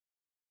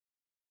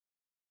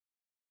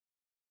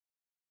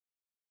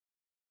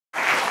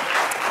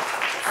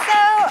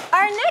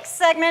next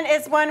segment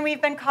is one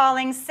we've been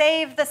calling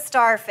Save the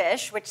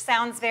Starfish, which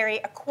sounds very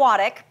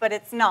aquatic, but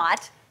it's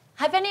not.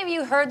 Have any of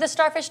you heard the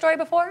starfish story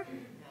before?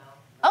 No.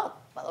 Oh,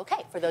 well,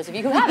 okay, for those of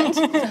you who haven't.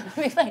 Let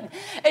me explain.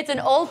 It's an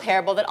old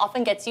parable that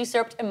often gets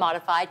usurped and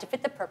modified to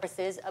fit the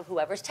purposes of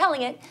whoever's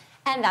telling it,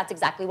 and that's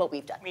exactly what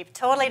we've done. We've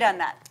totally done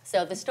that.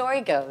 So the story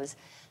goes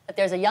that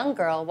there's a young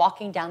girl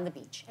walking down the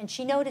beach, and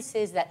she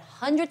notices that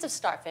hundreds of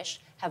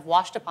starfish have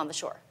washed up on the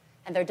shore,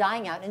 and they're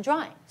dying out and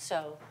drying.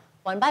 So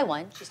one by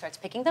one, she starts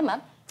picking them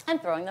up and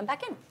throwing them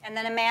back in. And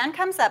then a man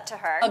comes up to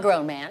her. A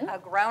grown man. A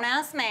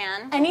grown-ass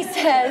man. And he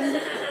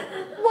says,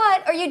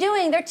 "What are you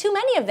doing? There are too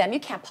many of them. You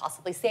can't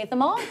possibly save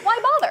them all. Why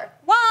bother?"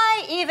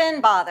 Why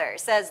even bother,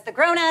 says the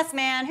grown-ass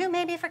man who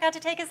maybe forgot to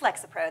take his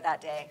Lexapro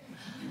that day.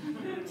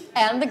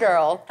 And the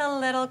girl. The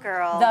little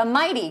girl. The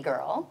mighty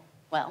girl.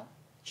 Well,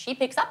 she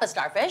picks up a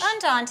starfish.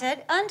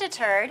 Undaunted,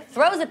 undeterred.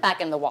 Throws it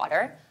back in the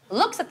water,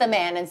 looks at the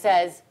man and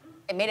says,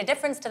 "It made a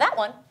difference to that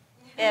one."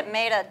 It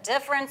made a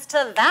difference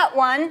to that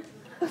one.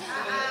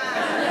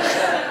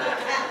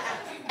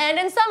 And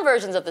in some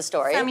versions of the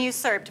story, some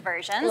usurped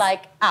versions,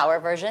 like our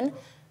version,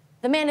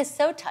 the man is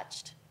so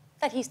touched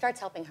that he starts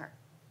helping her.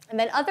 And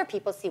then other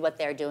people see what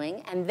they're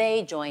doing, and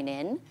they join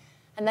in.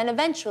 And then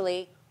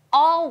eventually,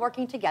 all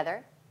working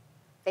together,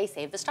 they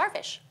save the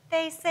starfish.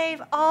 They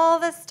save all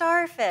the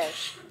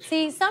starfish.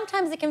 See,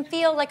 sometimes it can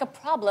feel like a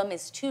problem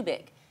is too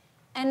big.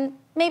 And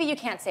maybe you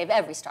can't save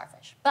every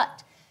starfish,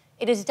 but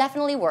it is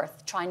definitely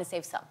worth trying to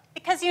save some.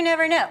 Because you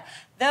never know.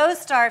 Those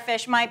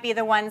starfish might be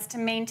the ones to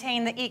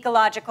maintain the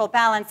ecological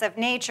balance of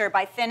nature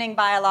by thinning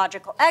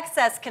biological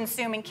excess,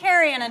 consuming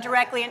carrion, and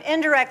directly and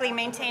indirectly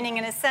maintaining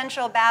an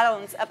essential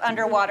balance of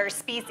underwater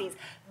species.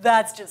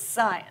 That's just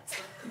science.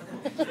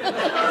 That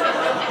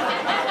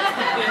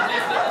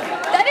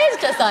is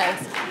just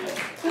science.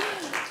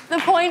 The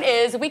point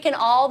is, we can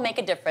all make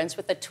a difference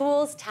with the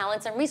tools,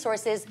 talents, and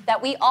resources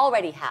that we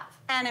already have.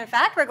 And in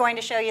fact, we're going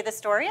to show you the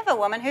story of a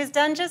woman who's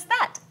done just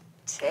that.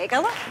 Take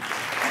a look.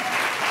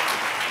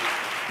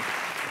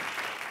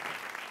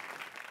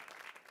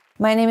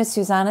 My name is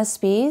Susanna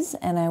Spies,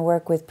 and I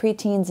work with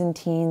preteens and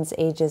teens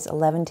ages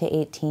 11 to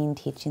 18,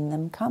 teaching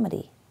them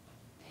comedy.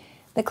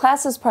 The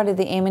class is part of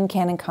the Eamon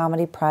Cannon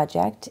Comedy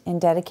Project in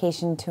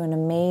dedication to an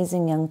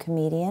amazing young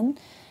comedian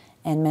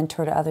and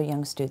mentor to other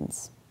young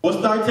students. We'll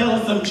start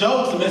telling some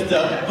jokes,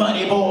 Mr.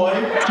 Bunny Boy.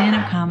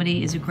 Stand-up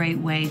comedy is a great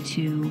way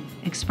to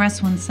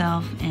express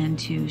oneself and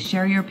to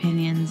share your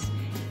opinions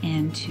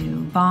and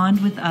to bond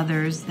with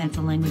others. That's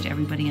a language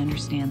everybody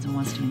understands and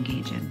wants to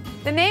engage in.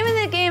 The name of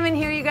the game in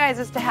here, you guys,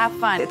 is to have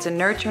fun. It's a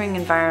nurturing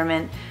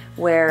environment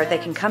where they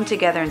can come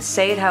together and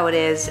say it how it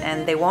is,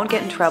 and they won't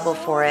get in trouble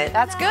for it.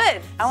 That's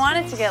good. I want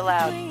it to get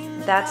loud.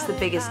 That's the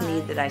biggest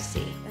need that I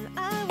see.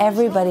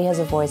 Everybody has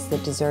a voice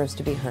that deserves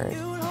to be heard.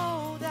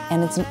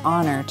 And it's an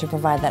honor to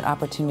provide that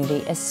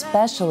opportunity,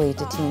 especially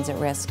to teens at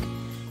risk,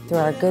 through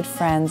our good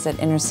friends at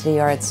Inner City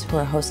Arts who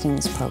are hosting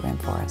this program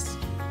for us.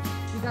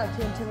 You got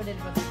too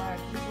intimidated with the fire.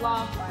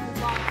 Law,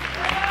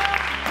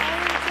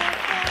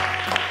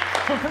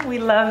 fire. We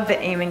love the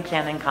Eamon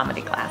Cannon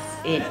Comedy class.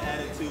 It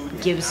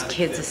gives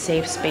kids a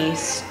safe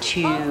space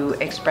to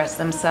express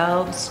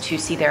themselves, to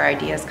see their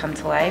ideas come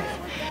to life.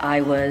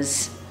 I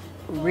was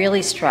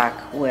really struck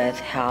with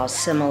how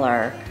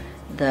similar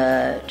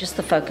just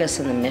the focus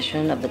and the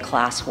mission of the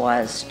class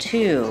was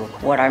to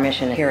what our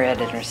mission here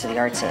at Inner City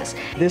Arts is.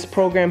 This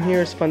program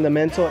here is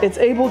fundamental. It's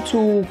able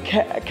to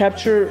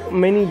capture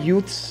many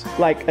youths'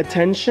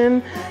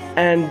 attention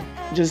and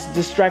just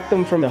distract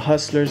them from the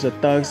hustlers, the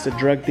thugs, the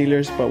drug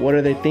dealers. But what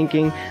are they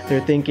thinking? They're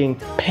thinking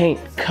paint,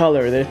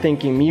 color, they're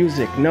thinking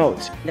music,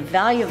 notes. The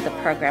value of the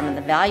program and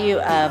the value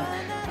of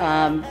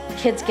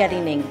kids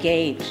getting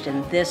engaged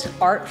in this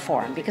art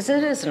form, because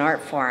it is an art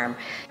form,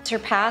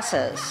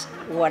 surpasses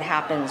what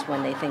happens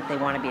when they think they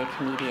want to be a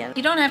comedian.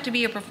 You don't have to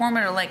be a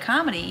performer to like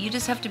comedy. You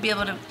just have to be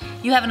able to,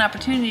 you have an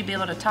opportunity to be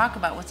able to talk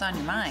about what's on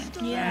your mind.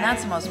 Yeah. And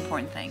that's the most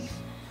important thing.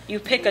 You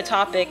pick a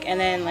topic and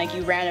then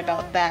you rant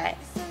about that.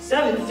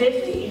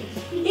 $7.50.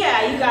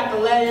 Yeah, you got the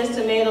lettuce,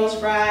 tomatoes,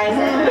 fries,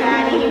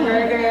 patty,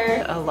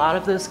 burger. A lot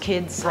of those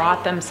kids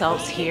brought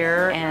themselves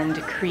here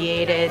and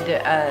created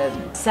a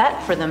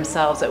set for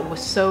themselves that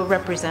was so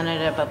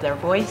representative of their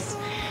voice,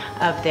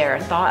 of their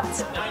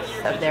thoughts,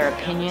 of their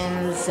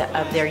opinions,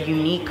 of their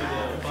unique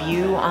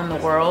view on the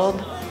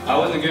world. I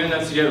wasn't good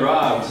enough to get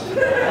robbed.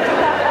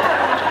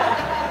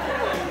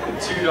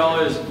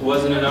 $2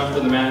 wasn't enough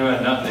for the man who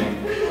had nothing.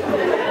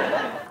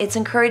 It's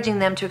encouraging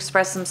them to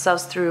express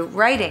themselves through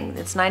writing.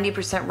 It's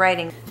 90%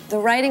 writing. The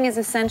writing is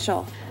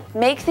essential.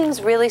 Make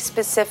things really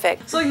specific.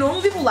 So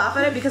normal people laugh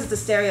at it because it's a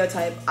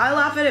stereotype. I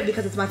laugh at it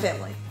because it's my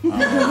family.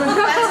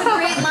 That's a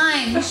great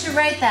line. You should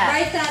write that.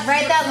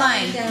 Write that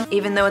line.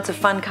 Even though it's a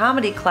fun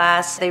comedy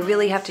class, they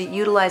really have to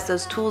utilize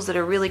those tools that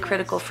are really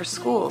critical for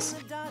schools.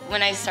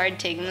 When I started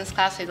taking this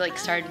class, I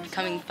started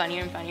becoming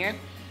funnier and funnier.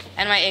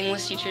 And my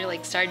English teacher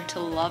started to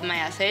love my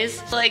essays.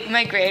 So,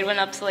 my grade went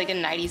up to a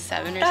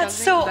 97 or That's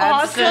something.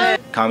 That's so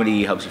awesome.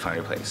 Comedy helps you find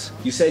your place.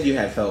 You said you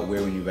had felt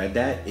weird when you read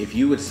that. If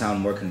you would sound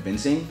more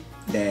convincing,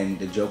 then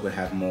the joke would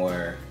have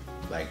more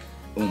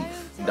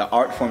oomph. The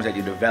art forms that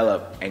you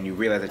develop and you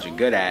realize that you're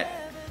good at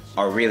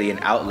are really an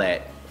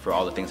outlet for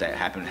all the things that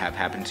have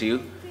happened to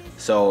you.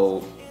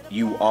 So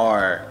you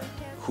are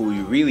who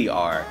you really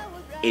are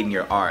in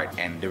your art.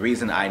 And the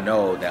reason I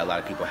know that a lot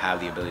of people have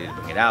the ability to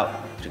bring it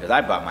out is because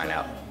I brought mine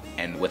out.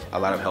 And with a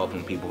lot of help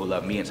from people who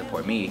love me and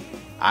support me,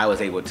 I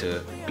was able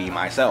to be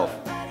myself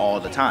all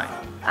the time.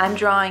 I'm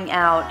drawing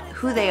out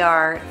who they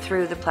are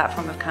through the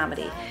platform of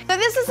comedy. So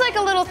this is like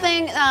a little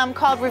thing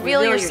called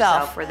Reveal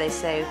Yourself. Where they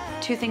say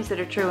 2 things that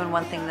are true and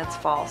 1 thing that's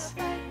false.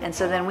 And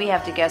so then we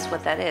have to guess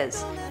what that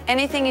is.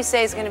 Anything you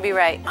say is going to be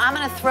right. I'm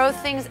going to throw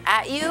things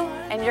at you,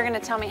 and you're going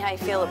to tell me how you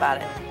feel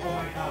about it.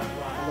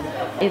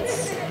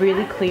 It's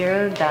really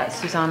clear that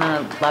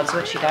Susanna loves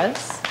what she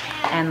does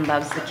and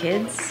loves the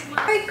kids.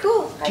 Very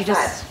cool. She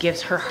just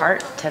gives her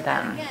heart to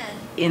them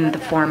in the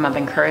form of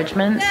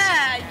encouragement.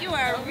 Yeah, you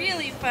are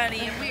really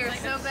funny, and we are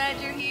so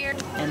glad you're here.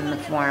 In the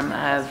form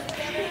of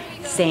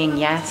saying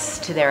yes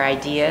to their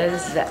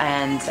ideas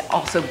and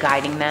also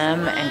guiding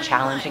them and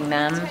challenging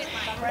them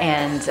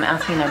and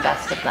asking their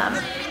best of them.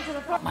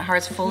 My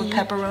heart's full of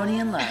pepperoni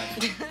and love.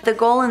 The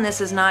goal in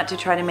this is not to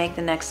try to make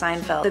the next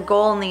Seinfeld. The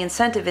goal and the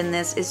incentive in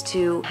this is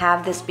to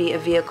have this be a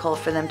vehicle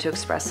for them to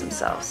express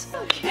themselves.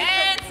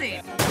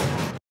 Fancy.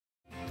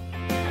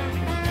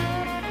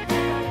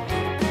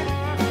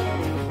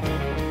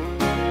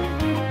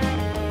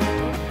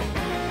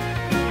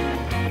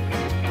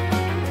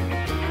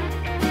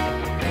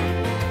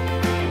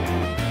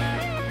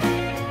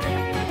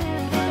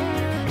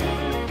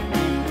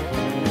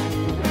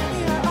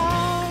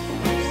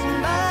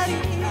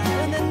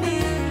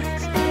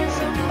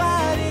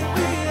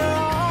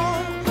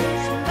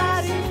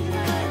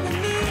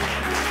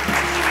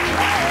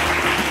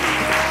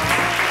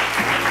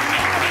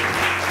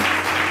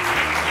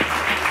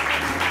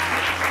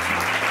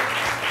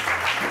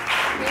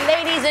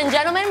 Ladies and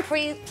gentlemen,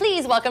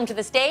 please welcome to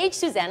the stage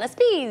Susanna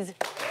Spies.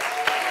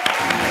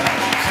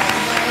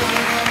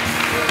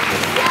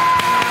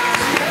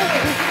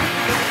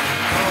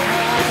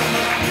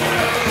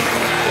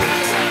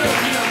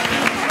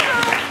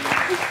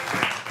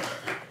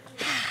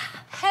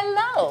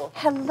 Hello.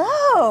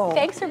 Hello.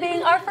 Thanks for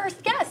being our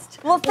first guest.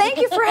 Well, thank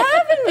you for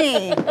having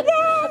me.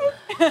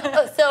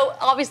 Yay. So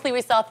obviously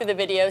we saw through the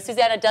video,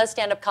 Susanna does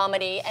stand-up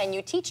comedy and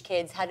you teach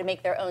kids how to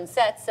make their own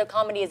sets, so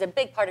comedy is a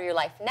big part of your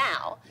life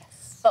now.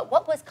 Yes. But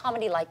what was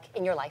comedy like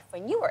in your life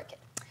when you were a kid?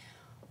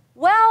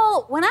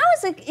 Well, when I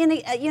was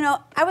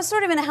I was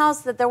sort of in a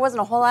house that there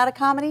wasn't a whole lot of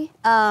comedy.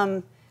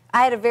 I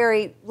had a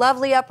very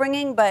lovely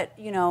upbringing, but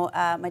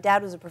my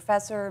dad was a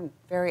professor,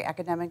 very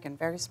academic and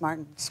very smart,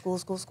 and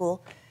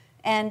school.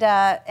 And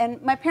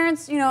my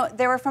parents,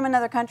 they were from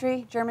another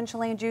country, German,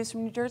 Chilean Jews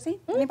from New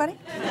Jersey. Anybody?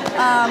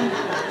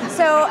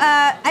 So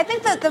I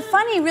think that the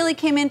funny really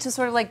came into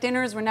sort of like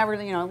dinners were never,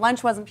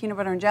 lunch wasn't peanut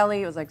butter and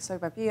jelly. It was like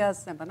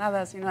sopapillas,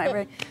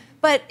 empanadas,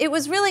 But it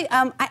was really,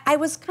 I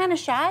was kind of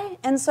shy,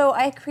 and so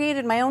I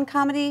created my own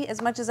comedy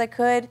as much as I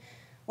could,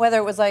 whether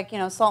it was like,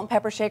 salt and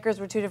pepper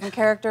shakers were 2 different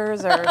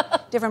characters or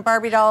different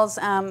Barbie dolls.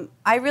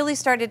 I really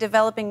started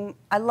developing,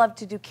 I love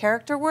to do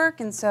character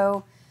work, and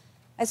so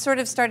I sort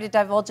of started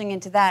divulging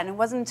into that, and it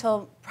wasn't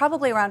until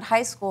probably around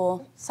high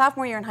school,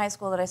 sophomore year in high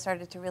school, that I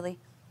started to really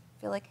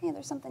feel like, hey,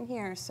 there's something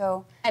here.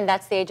 So. And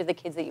that's the age of the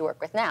kids that you work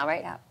with now,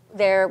 right? Yeah.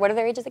 What are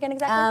their ages again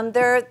exactly?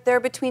 They're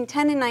between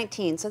 10 and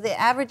 19, so the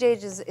average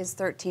age is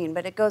 13,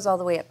 but it goes all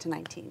the way up to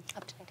 19.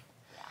 Up to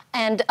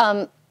 19.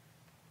 And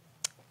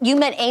you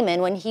met Eamon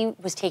when he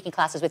was taking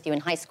classes with you in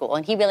high school,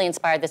 and he really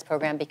inspired this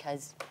program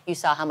because you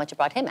saw how much it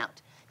brought him out.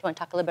 Do you want to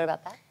talk a little bit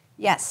about that?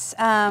 Yes.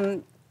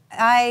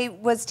 I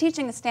was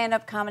teaching a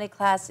stand-up comedy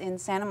class in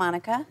Santa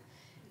Monica,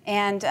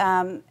 and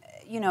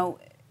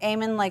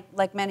Eamon,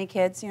 like many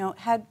kids,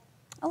 had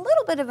a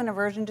little bit of an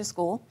aversion to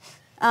school.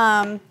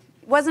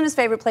 Wasn't his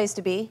favorite place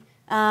to be,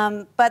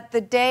 but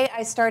the day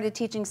I started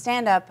teaching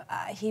stand-up,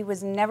 he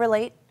was never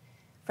late.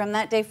 From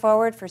that day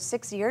forward, for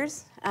 6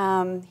 years,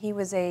 he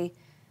was a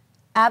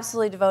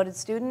absolutely devoted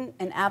student,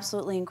 an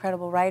absolutely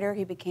incredible writer.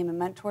 He became a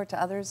mentor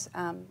to others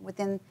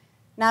within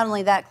not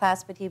only that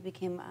class, but he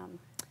became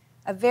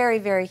a very,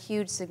 very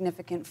huge,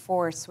 significant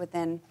force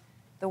within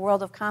the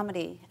world of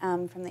comedy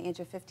from the age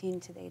of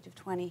 15 to the age of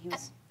 20. He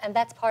was. And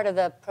that's part of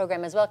the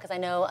program as well, because I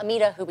know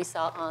Amita, who we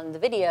saw on the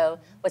video,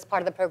 was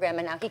part of the program,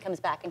 and now he comes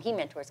back and he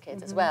mentors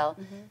kids as well.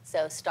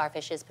 So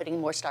Starfish is putting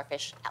more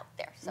Starfish out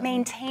there. So.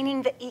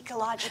 Maintaining the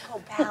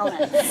ecological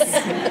balance.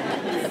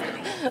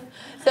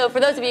 So for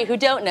those of you who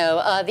don't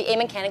know, the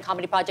Eamon Cannon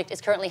Comedy Project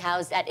is currently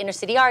housed at Inner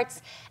City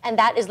Arts, and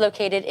that is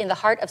located in the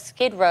heart of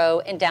Skid Row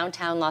in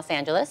downtown Los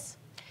Angeles.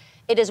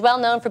 It is well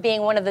known for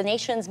being one of the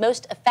nation's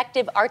most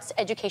effective arts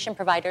education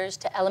providers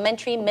to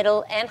elementary,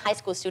 middle, and high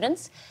school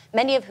students,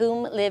 many of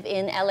whom live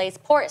in LA's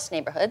poorest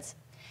neighborhoods.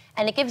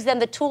 And it gives them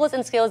the tools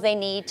and skills they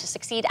need to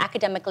succeed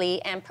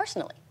academically and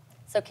personally.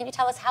 So can you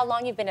tell us how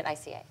long you've been at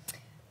ICA?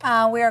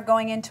 We are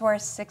going into our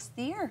 6th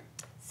year.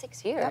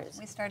 6 years? Yep,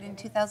 we started in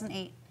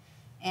 2008.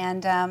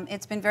 And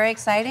it's been very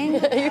exciting. You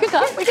can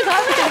talk. We can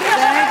talk.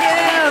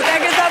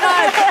 Thank you so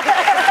much.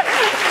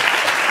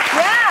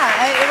 Yeah,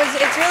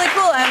 It's really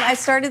cool. I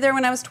started there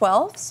when I was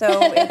 12, so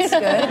it's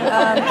good.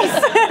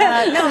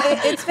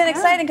 It's been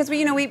exciting because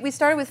we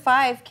started with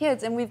 5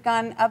 kids, and we've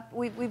gone up.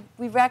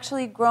 We've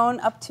actually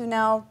grown up to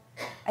now.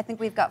 I think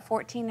we've got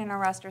 14 in our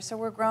roster, so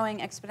we're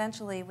growing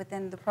exponentially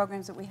within the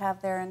programs that we have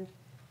there, and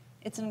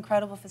it's an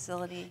incredible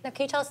facility. Now,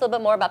 can you tell us a little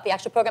bit more about the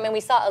actual program? And we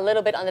saw a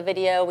little bit on the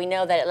video. We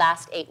know that it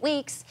lasts 8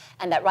 weeks,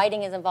 and that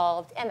writing is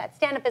involved, and that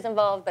stand-up is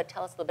involved. But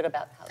tell us a little bit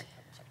about how.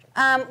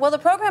 Well, the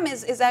program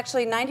is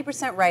actually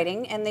 90%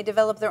 writing, and they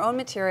develop their own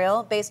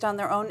material based on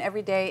their own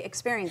everyday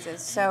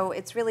experiences. So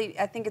it's really,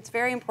 I think it's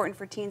very important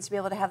for teens to be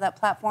able to have that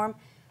platform.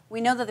 We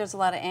know that there's a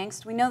lot of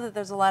angst. We know that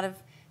there's a lot of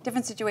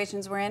different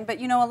situations we're in,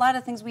 but a lot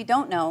of things we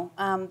don't know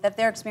that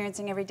they're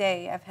experiencing every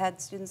day. I've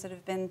had students that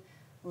have been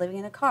living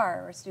in a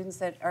car, or students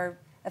that are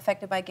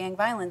affected by gang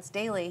violence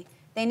daily.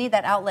 They need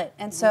that outlet.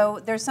 And so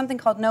there's something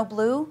called No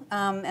Blue,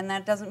 and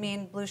that doesn't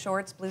mean blue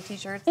shorts, blue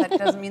t-shirts, that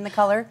doesn't mean the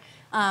color.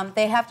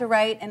 They have to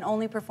write and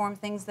only perform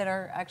things that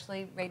are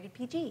actually rated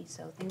PG,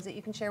 so things that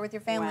you can share with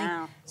your family.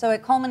 Wow. So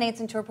it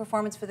culminates into a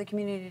performance for the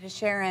community to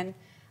share in.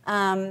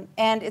 And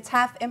it's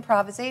half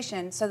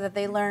improvisation, so that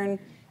they learn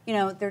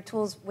their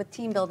tools with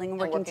team building and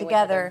working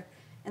together.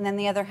 And then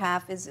the other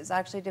half is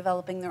actually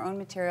developing their own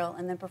material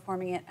and then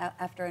performing it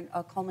after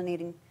a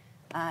culminating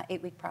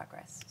 8-week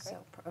progress. Great. So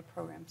a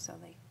program, so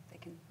they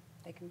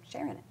can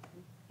share in it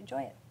and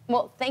enjoy it.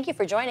 Well, thank you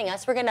for joining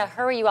us. We're going to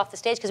hurry you off the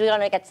stage because we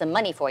want to get some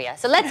money for you.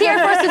 So let's hear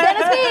it for Susanna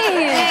Spies.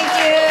 Thank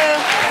you.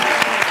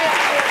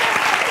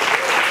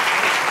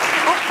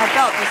 Oh, my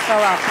belt just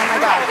fell off. Oh my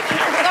God.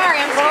 Sorry,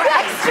 I'm so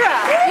extra.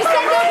 You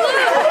said no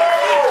blue.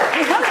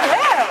 No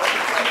blue.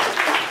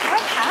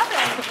 What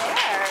happened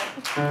there?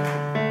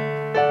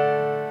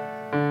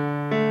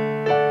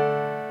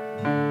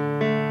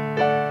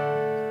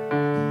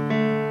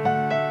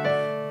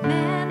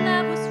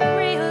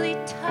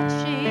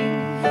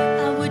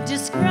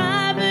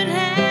 Describe it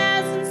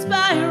as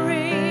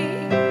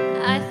inspiring.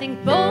 I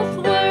think both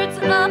words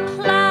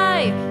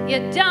apply.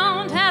 You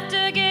don't have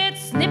to get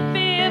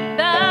snippy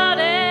about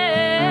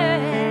it.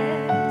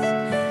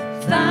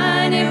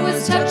 Fine, it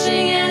was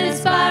touching and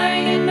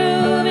inspiring and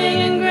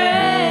moving and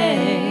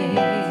great.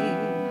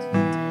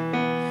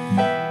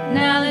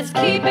 Now let's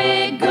keep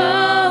it going.